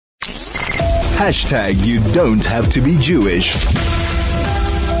You don't have to be Jewish.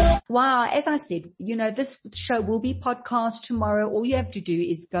 Wow. As I said, this show will be podcast tomorrow. All you have to do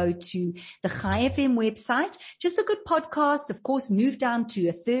is go to the Chai FM website. Just a good podcast. Of course, move down to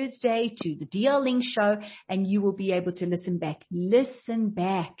a Thursday to the DL Link show and you will be able to listen back. Listen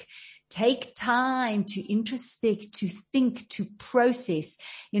back. Take time to introspect, to think, to process,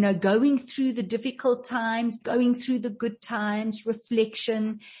 going through the difficult times, going through the good times,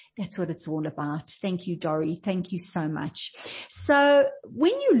 reflection. That's what it's all about. Thank you, Dori. Thank you so much. So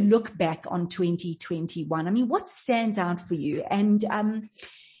when you look back on 2021, what stands out for you? And,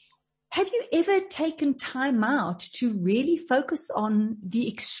 have you ever taken time out to really focus on the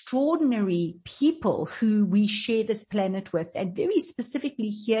extraordinary people who we share this planet with, and very specifically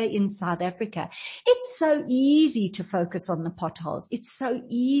here in South Africa? It's so easy to focus on the potholes. It's so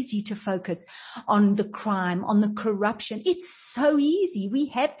easy to focus on the crime, on the corruption. It's so easy. We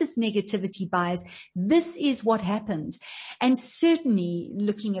have this negativity bias. This is what happens. And certainly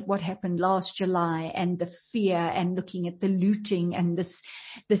looking at what happened last July and the fear, and looking at the looting and this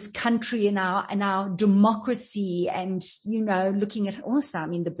country in our democracy, and looking at also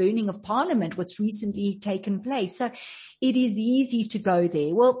the burning of parliament, what's recently taken place. So it is easy to go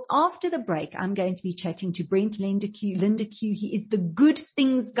there. Well, after the break, I'm going to be chatting to Brent Lindeque. He is the good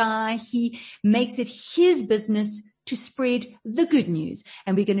things guy. He makes it his business to spread the good news.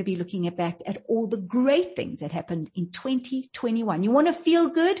 And we're going to be looking back at all the great things that happened in 2021. You want to feel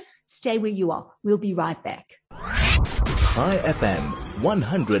good? Stay where you are. We'll be right back. Chai FM,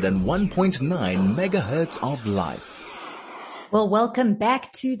 101.9 megahertz of life. Well, welcome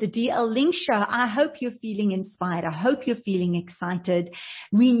back to the DL Link show. I hope you're feeling inspired. I hope you're feeling excited.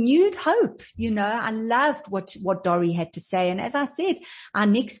 Renewed hope. I loved what Dori had to say. And as I said, our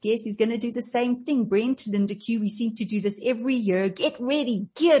next guest is going to do the same thing. Brent Lindeque. We seem to do this every year. Get ready,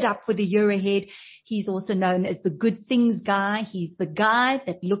 geared up for the year ahead. He's also known as the good things guy. He's the guy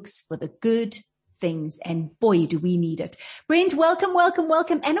that looks for the good things. And boy, do we need it. Brent, welcome.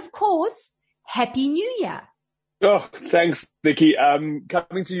 And of course, Happy New Year. Oh, thanks, Nikki.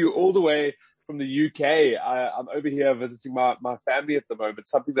 Coming to you all the way from the UK. I'm over here visiting my family at the moment,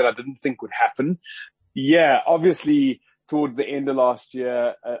 something that I didn't think would happen. Yeah, obviously, towards the end of last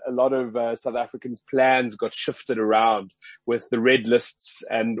year, a lot of South Africans' plans got shifted around with the red lists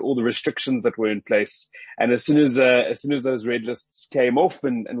and all the restrictions that were in place. And as soon as those red lists came off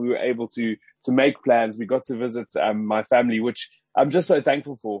and we were able to make plans, we got to visit my family, which I'm just so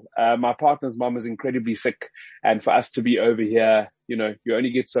thankful for. My partner's mom is incredibly sick, and for us to be over here, you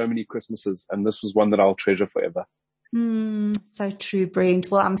only get so many Christmases, and this was one that I'll treasure forever. So true, Brent.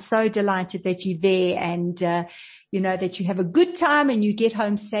 Well, I'm so delighted that you're there and, that you have a good time and you get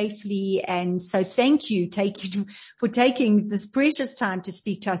home safely. And so thank you for taking this precious time to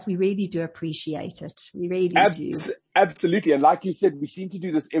speak to us. We really do appreciate it. We really do. Absolutely. And like you said, we seem to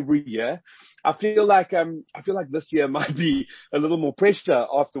do this every year. I feel like this year might be a little more pressure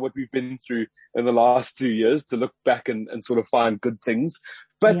after what we've been through in the last 2 years to look back and sort of find good things.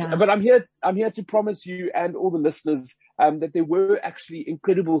 But I'm here to promise you and all the listeners, that there were actually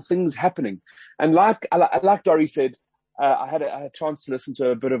incredible things happening. And like Dori said, I had a chance to listen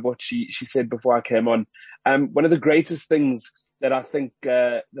to a bit of what she said before I came on. One of the greatest things that I think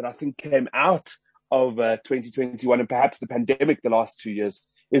came out of 2021 and perhaps the pandemic the last 2 years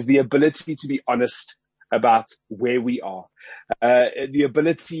is the ability to be honest about where we are, the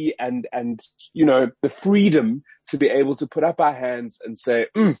ability and the freedom to be able to put up our hands and say,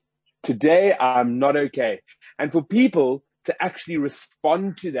 today I'm not okay. And for people to actually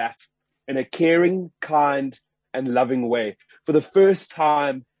respond to that in a caring, kind and loving way. For the first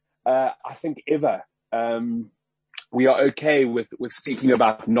time, I think ever, we are okay with speaking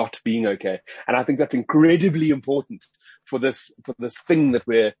about not being okay. And I think that's incredibly important for this thing that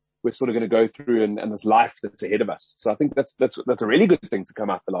we're sort of going to go through and this life that's ahead of us. So I think that's a really good thing to come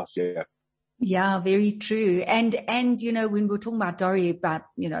out the last year. Yeah, very true. And when we were talking about Dori about,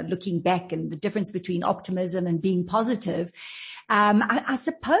 looking back and the difference between optimism and being positive, I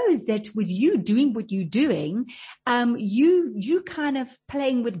suppose that with you doing what you're doing, you kind of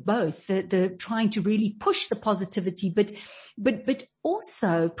playing with both the trying to really push the positivity, but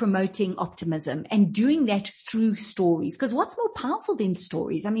also promoting optimism and doing that through stories. Because what's more powerful than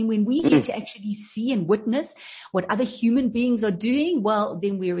stories? When we get to actually see and witness what other human beings are doing, well,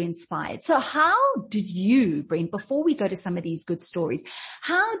 then we're inspired. So how did you, Brent, before we go to some of these good stories,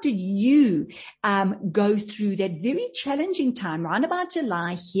 how did you go through that very challenging time around about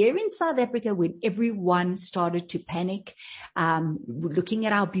July here in South Africa when everyone started to panic, looking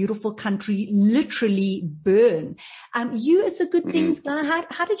at our beautiful country literally burn? You as the good things guy,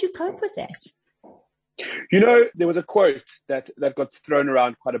 how did you cope with that? There was a quote that got thrown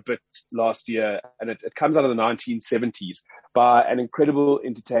around quite a bit last year, and it comes out of the 1970s by an incredible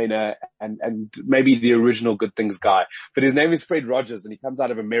entertainer and maybe the original Good Things guy. But his name is Fred Rogers, and he comes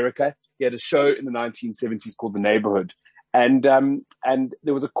out of America. He had a show in the 1970s called The Neighborhood. And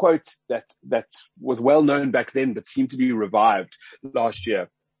there was a quote that was well known back then, but seemed to be revived last year.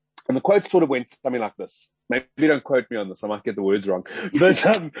 And the quote sort of went something like this. Maybe don't quote me on this. I might get the words wrong.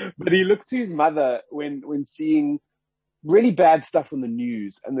 But he looked to his mother when seeing really bad stuff on the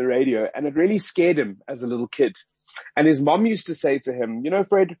news and the radio, and it really scared him as a little kid. And his mom used to say to him,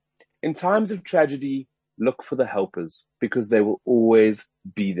 Fred, in times of tragedy, look for the helpers because they will always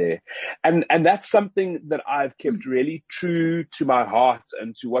be there. And that's something that I've kept really true to my heart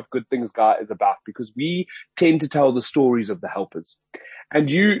and to what Good Things Guy is about, because we tend to tell the stories of the helpers. And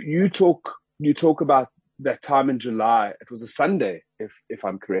you talk about that time in July. It was a Sunday, if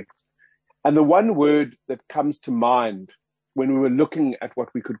I'm correct. And the one word that comes to mind when we were looking at what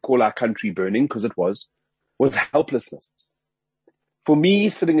we could call our country burning, because it was helplessness. For me,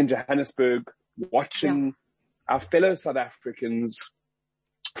 sitting in Johannesburg, watching our fellow South Africans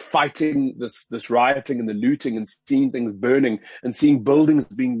fighting this rioting and the looting and seeing things burning and seeing buildings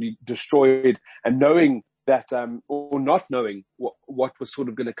being destroyed and knowing that, or not knowing what was sort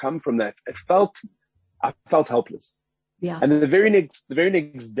of going to come from that, I felt helpless. Yeah. And then the very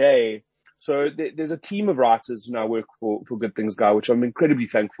next day, so there's a team of writers who now work for Good Things Guy, which I'm incredibly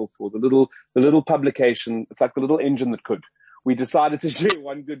thankful for. The little publication, it's like the little engine that could. We decided to share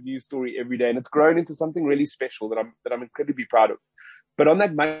one good news story every day, and it's grown into something really special that I'm incredibly proud of. But on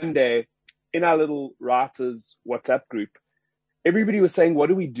that Monday, in our little writers WhatsApp group, everybody was saying, what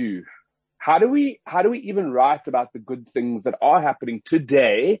do we do? How do we even write about the good things that are happening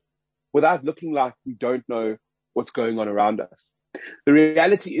today without looking like we don't know what's going on around us? The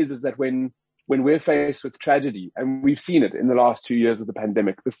reality is that when we're faced with tragedy, and we've seen it in the last 2 years with the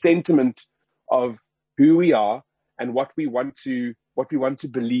pandemic, the sentiment of who we are and what we want to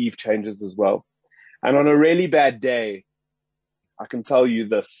believe changes as well. And on a really bad day, I can tell you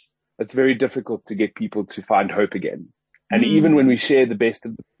this, it's very difficult to get people to find hope again. And even when we share the best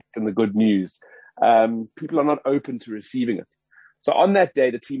of and the good news, people are not open to receiving it. So on that day,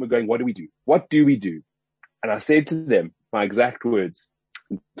 the team were going, what do we do? What do we do? And I said to them, my exact words,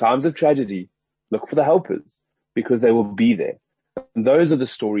 in times of tragedy, look for the helpers because they will be there. And those are the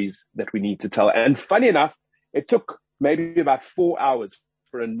stories that we need to tell. And funny enough, it took maybe about 4 hours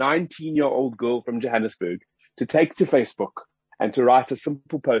for a 19-year-old girl from Johannesburg to take to Facebook and to write a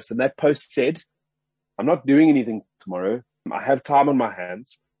simple post. And that post said, I'm not doing anything tomorrow. I have time on my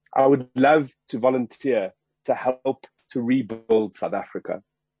hands. I would love to volunteer to help to rebuild South Africa.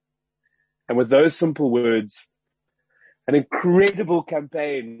 And with those simple words, an incredible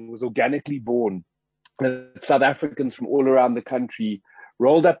campaign was organically born. South Africans from all around the country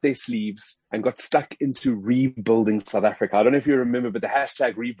rolled up their sleeves and got stuck into rebuilding South Africa. I don't know if you remember, but the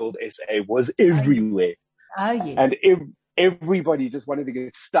hashtag Rebuild SA was everywhere. Oh, yes. And everybody just wanted to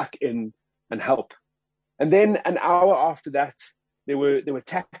get stuck in and help. And then an hour after that, there were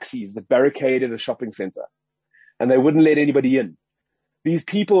taxis that barricaded a shopping center and they wouldn't let anybody in. These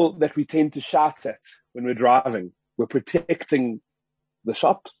people that we tend to shout at when we're driving were protecting the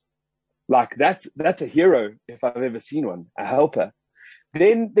shops. Like that's a hero if I've ever seen one, a helper.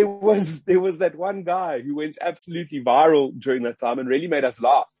 Then there was that one guy who went absolutely viral during that time and really made us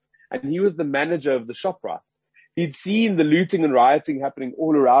laugh. And he was the manager of the ShopRite. He'd seen the looting and rioting happening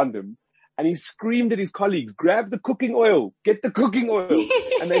all around him. And he screamed at his colleagues, grab the cooking oil, get the cooking oil.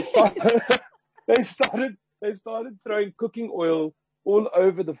 And they started throwing cooking oil all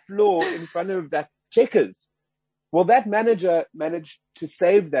over the floor in front of that Checkers. Well, that manager managed to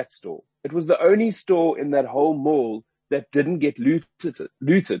save that store. It was the only store in that whole mall that didn't get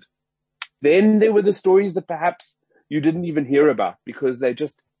looted. Then there were the stories that perhaps you didn't even hear about because they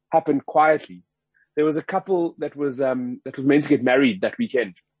just happened quietly. There was a couple that was meant to get married that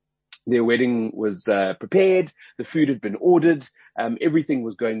weekend. Their wedding was prepared. The food had been ordered. Everything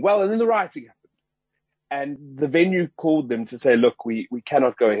was going well. And then the rioting happened. And the venue called them to say, look, we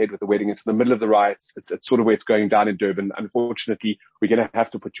cannot go ahead with the wedding. It's in the middle of the riots. It's sort of where it's going down in Durban. Unfortunately, we're going to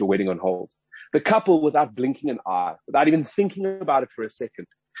have to put your wedding on hold. The couple, without blinking an eye, without even thinking about it for a second,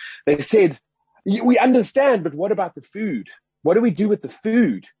 they said, we understand, but what about the food? What do we do with the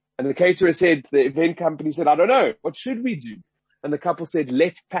food? And the caterer said, the event company said, I don't know. What should we do? And the couple said,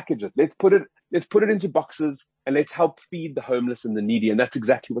 let's package it. Let's put it into boxes and let's help feed the homeless and the needy. And that's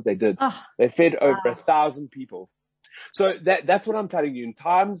exactly what they did. Oh, they fed over 1,000 people. So that's what I'm telling you. In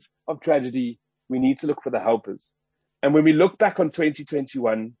times of tragedy, we need to look for the helpers. And when we look back on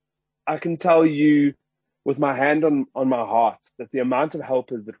 2021, I can tell you with my hand on my heart that the amount of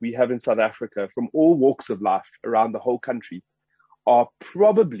helpers that we have in South Africa from all walks of life around the whole country are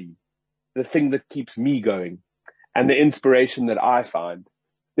probably the thing that keeps me going and the inspiration that I find.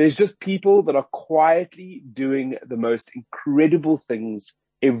 There's just people that are quietly doing the most incredible things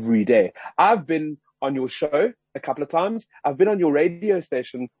every day. I've been on your show a couple of times. I've been on your radio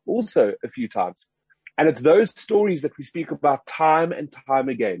station also a few times. And it's those stories that we speak about time and time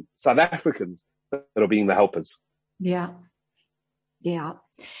again. South Africans that are being the helpers. Yeah. Yeah.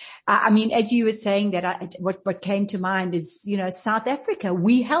 I mean, as you were saying that, what came to mind is, South Africa,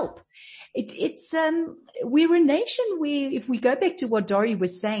 we help. We're a nation where, if we go back to what Dori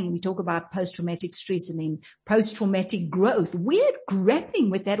was saying, we talk about post-traumatic stress and then post-traumatic growth. We're grappling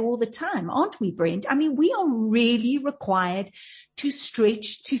with that all the time, aren't we, Brent? I mean, we are really required to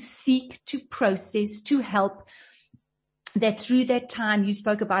stretch, to seek, to process, to help. That through that time you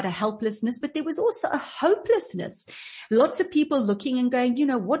spoke about a helplessness, but there was also a hopelessness. Lots of people looking and going,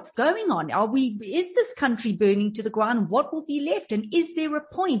 what's going on? Is this country burning to the ground? What will be left? And is there a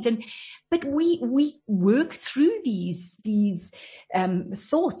point? But we work through these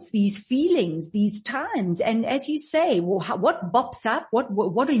thoughts, these feelings, these times. And as you say, what bops up?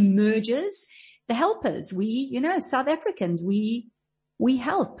 What emerges? The helpers. South Africans, we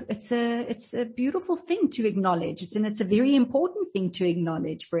help. It's a beautiful thing to acknowledge. It's a very important thing to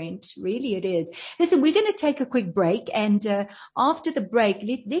acknowledge, Brent. Really it is. Listen, we're going to take a quick break, and after the break,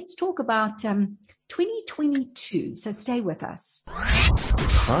 let's talk about 2022. So stay with us.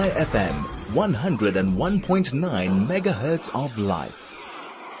 High FM, 101.9 megahertz of life.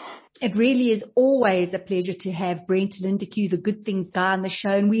 It really is always a pleasure to have Brent Lindeque, the Good Things Guy, on the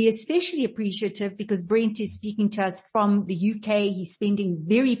show. And we're especially appreciative because Brent is speaking to us from the UK. He's spending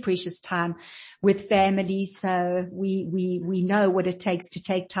very precious time with family. So we know what it takes to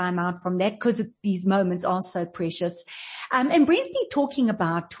take time out from that because these moments are so precious. And Brent's been talking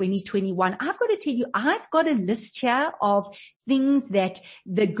about 2021. I've got to tell you, I've got a list here of things that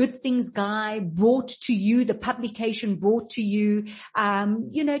the Good Things Guy brought to you, the publication brought to you,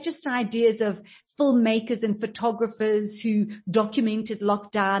 just ideas of filmmakers and photographers who documented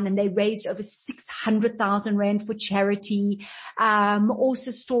lockdown, and they raised over 600,000 rand for charity.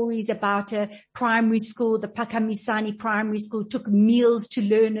 Also stories about a primary school, the Phakamisani Primary School, took meals to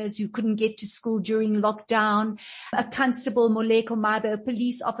learners who couldn't get to school during lockdown. A constable, Moleko Mabe, a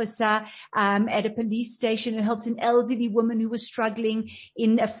police officer at a police station who helped an elderly woman who was struggling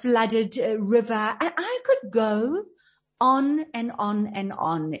in a flooded river. And I could go on and on and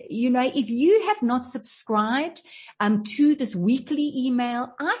on. If you have not subscribed to this weekly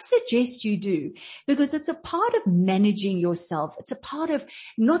email, I suggest you do, because it's a part of managing yourself. It's a part of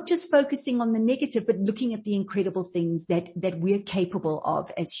not just focusing on the negative, but looking at the incredible things that we're capable of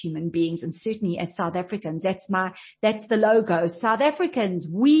as human beings, and certainly as South Africans. That's the logo. South Africans,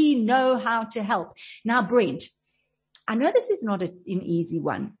 we know how to help. Now, Brent, I know this is not an easy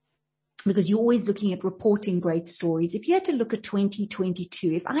one, because you're always looking at reporting great stories. If you had to look at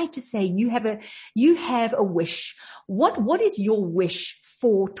 2022, if I had to say you have a wish, what is your wish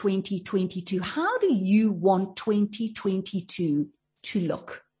for 2022? How do you want 2022 to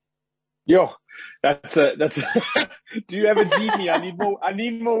look? That's do you have a genie? I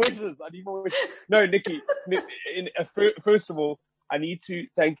need more wishes. No, Nikki, first of all, I need to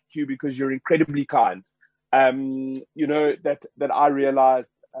thank you because you're incredibly kind. That I realized,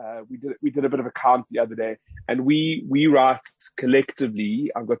 we did a bit of a count the other day, and we write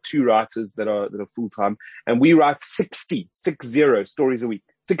collectively. I've got two writers that are full time, and we write 60 stories a week,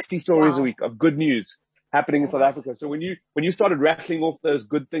 60 stories a week of good news happening in South Africa. So when you started rattling off those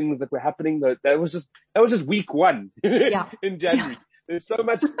good things that were happening, that was just week one in January. There's so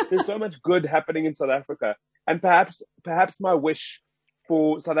much good happening in South Africa, and perhaps my wish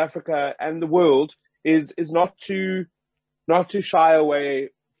for South Africa and the world is not to shy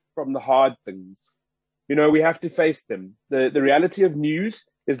away from the hard things. We have to face them. The reality of news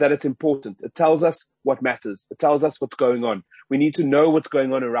is that it's important. It tells us what matters. It tells us what's going on. We need to know what's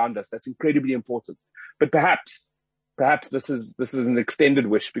going on around us. That's incredibly important. But perhaps this is an extended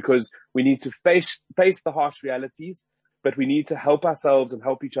wish, because we need to face the harsh realities, but we need to help ourselves and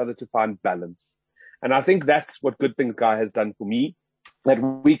help each other to find balance. And I think that's what Good Things Guy has done for me. That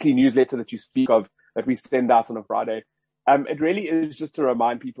weekly newsletter that you speak of, that we send out on a Friday, it really is just to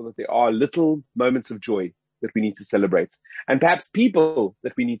remind people that there are little moments of joy that we need to celebrate, and perhaps people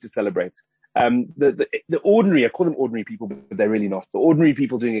that we need to celebrate. The ordinary, I call them ordinary people, but they're really not. The ordinary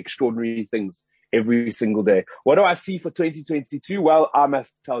people doing extraordinary things every single day. What do I see for 2022? Well, I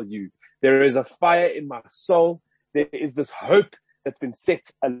must tell you, there is a fire in my soul. There is this hope that's been set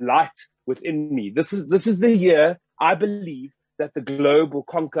alight within me. This is the year I believe that the globe will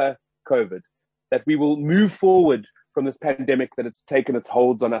conquer COVID, that we will move forward from this pandemic that it's taken its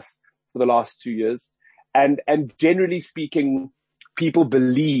holds on us for the last 2 years. And generally speaking, people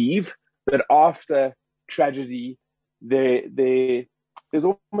believe that after tragedy, there's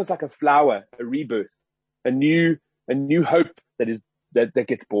almost like a flower, a rebirth, a new hope that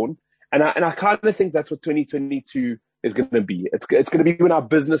gets born. And I kind of think that's what 2022 is going to be. It's going to be when our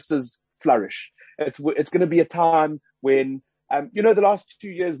businesses flourish. It's going to be a time when, the last 2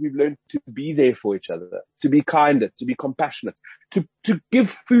 years we've learned to be there for each other, to be kinder, to be compassionate, to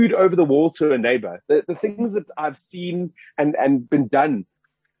give food over the wall to a neighbor. The things that I've seen and been done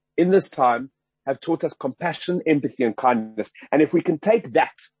in this time have taught us compassion, empathy, and kindness. And if we can take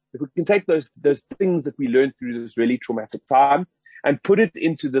that, if we can take those things that we learned through this really traumatic time and put it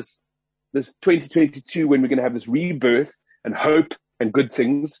into this 2022, when we're going to have this rebirth and hope and good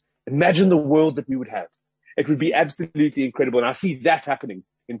things, imagine the world that we would have. It would be absolutely incredible. And I see that happening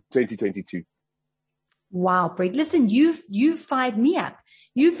in 2022. Wow, Brent. Listen, you've fired me up.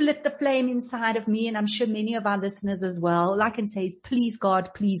 You've lit the flame inside of me, and I'm sure many of our listeners as well. All I can say is, please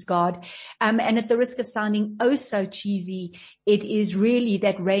God, please God. And at the risk of sounding oh so cheesy, it is really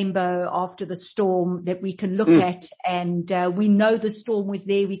that rainbow after the storm that we can look at, and we know the storm was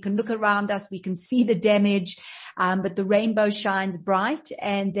there. We can look around us, we can see the damage, but the rainbow shines bright,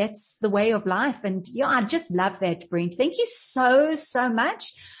 and that's the way of life. And yeah, I just love that, Brent. Thank you so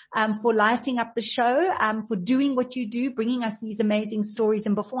much. For lighting up the show, for doing what you do, bringing us these amazing stories.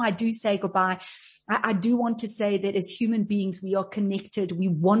 And before I do say goodbye, I do want to say that as human beings, we are connected. We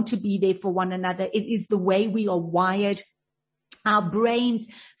want to be there for one another. It is the way we are wired. Our brains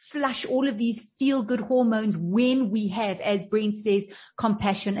flush all of these feel-good hormones when we have, as Brent says,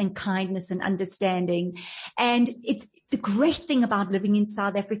 compassion and kindness and understanding. And it's the great thing about living in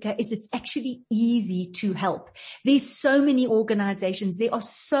South Africa is it's actually easy to help. There's so many organizations. There are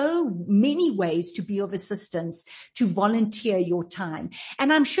so many ways to be of assistance, to volunteer your time.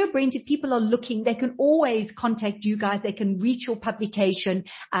 And I'm sure, Brent, if people are looking, they can always contact you guys. They can reach your publication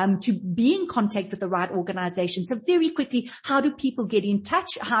to be in contact with the right organization. So very quickly, how do people get in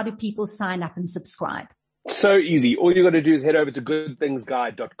touch? How do people sign up and subscribe? So easy. All you got to do is head over to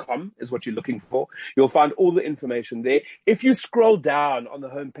goodthingsguide.com is what you're looking for. You'll find all the information there. If you scroll down on the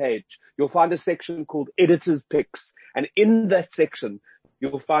homepage, you'll find a section called Editor's Picks. And in that section,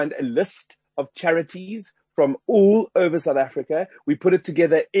 you'll find a list of charities from all over South Africa. We put it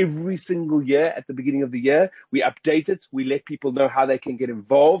together every single year at the beginning of the year. We update it. We let people know how they can get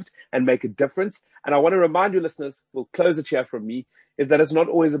involved and make a difference. And I want to remind you, listeners, we'll close it here from me, is that it's not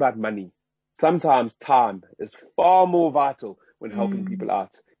always about money. Sometimes time is far more vital when helping people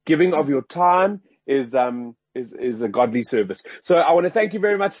out. Giving of your time is a godly service. So I want to thank you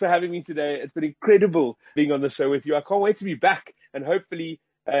very much for having me today. It's been incredible being on the show with you. I can't wait to be back, and hopefully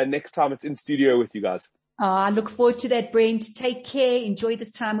next time it's in studio with you guys. I look forward to that, Brent. Take care. Enjoy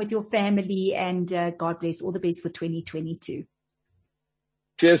this time with your family, and God bless. All the best for 2022.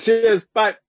 Cheers. Bye.